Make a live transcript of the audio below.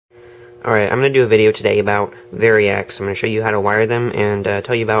Alright, I'm going to do a video today about Variacs. I'm going to show you how to wire them and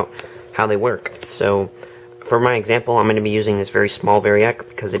tell you about how they work. So, for my example, I'm going to be using this very small Variac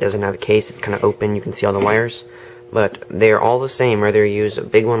because it doesn't have a case. It's kind of open. You can see all the wires. But they're all the same, whether you use a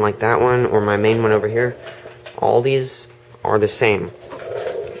big one like that one or my main one over here. All these are the same.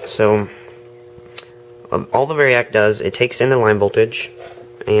 So, all the Variac does, it takes in the line voltage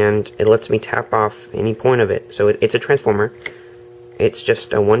and it lets me tap off any point of it. So it's a transformer. It's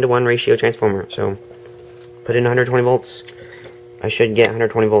just a 1-to-1 ratio transformer. So put in 120 volts, I should get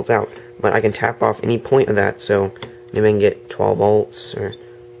 120 volts out. But I can tap off any point of that. So maybe I can get 12 volts or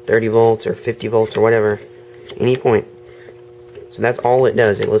 30 volts or 50 volts or whatever. Any point. So that's all it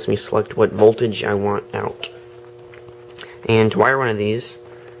does. It lets me select what voltage I want out. And to wire one of these,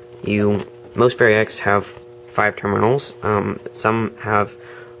 most Variacs have 5 terminals. Some have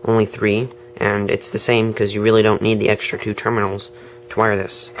only 3, and it's the same because you really don't need the extra 2 terminals to wire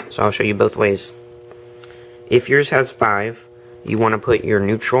this. So I'll show you both ways. If yours has 5, you want to put your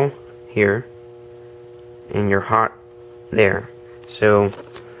neutral here and your hot there. So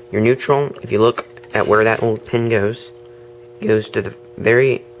your neutral, if you look at where that little pin goes to the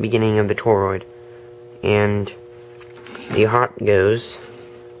very beginning of the toroid, and the hot goes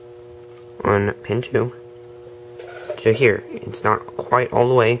on pin 2 to here. It's not quite all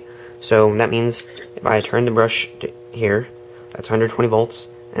the way, so that means if I turn the brush to here, that's 120 volts,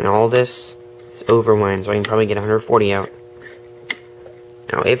 and all this is overwind, so I can probably get 140 out.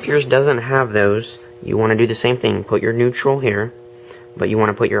 Now if yours doesn't have those, you want to do the same thing. Put your neutral here, but you want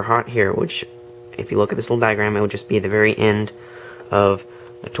to put your hot here, which if you look at this little diagram, it will just be the very end of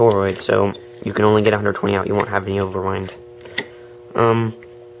the toroid, so you can only get 120 out. You won't have any overwind.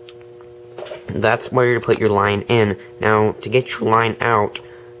 That's where you put your line in. Now, to get your line out,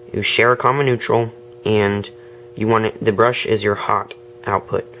 you share a common neutral, and you want it, the brush is your hot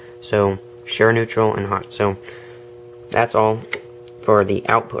output. So, share neutral and hot. So, that's all for the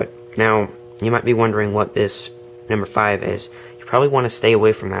output. Now, you might be wondering what this number 5 is. You probably want to stay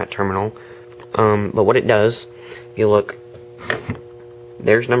away from that terminal. But what it does, if you look,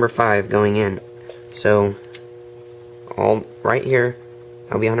 there's number 5 going in. So, all right here,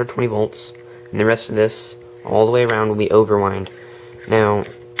 that'll be 120 volts. And the rest of this, all the way around, will be overwind. Now,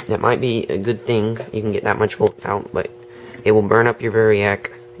 that might be a good thing, you can get that much volt out, but it will burn up your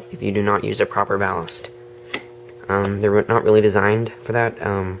Variac if you do not use a proper ballast. They're not really designed for that,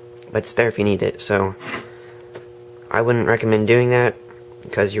 but it's there if you need it, so I wouldn't recommend doing that,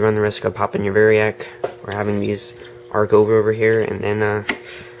 because you run the risk of popping your Variac, or having these arc over here, and then,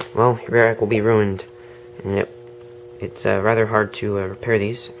 well, your Variac will be ruined. And it's rather hard to repair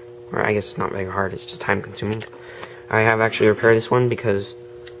these. Or I guess it's not very hard, it's just time consuming. I have actually repaired this one because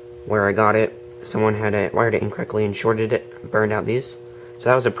where I got it, someone had wired it incorrectly and shorted it, burned out these. So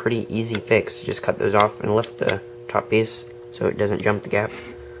that was a pretty easy fix. Just cut those off and lift the top piece so it doesn't jump the gap.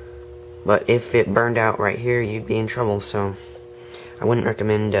 But if it burned out right here, you'd be in trouble, so I wouldn't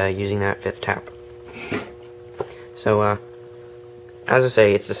recommend using that 5th tap. So, as I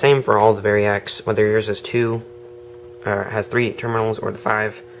say, it's the same for all the Variacs, whether yours has 2, or has 3 terminals, or the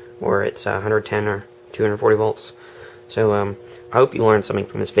 5, or it's 110 or 240 volts. So I hope you learned something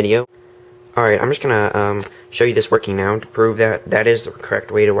from this video. Alright, I'm just gonna show you this working now to prove that that is the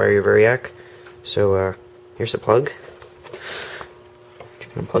correct way to wire your Variac. So here's the plug.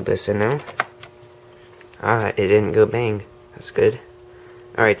 Just gonna plug this in now. Ah, it didn't go bang. That's good.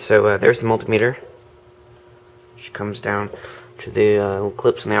 Alright, so there's the multimeter, which comes down to the little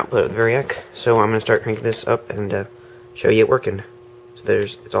clips on the output of the Variac. So I'm gonna start cranking this up and show you it working. So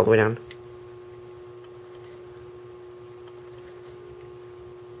it's all the way down.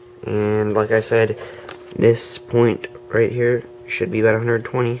 And like I said, this point right here should be about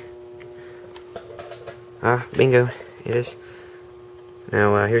 120. Ah, bingo, it is.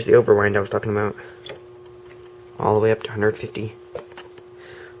 Now here's the overwind I was talking about. All the way up to 150.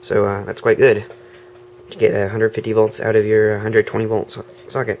 So that's quite good to get 150 volts out of your 120 volt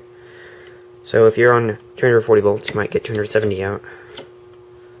socket. So if you're on 240 volts, you might get 270 out.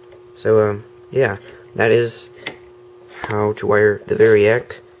 So, yeah, that is how to wire the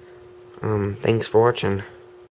Variac. Thanks for watching.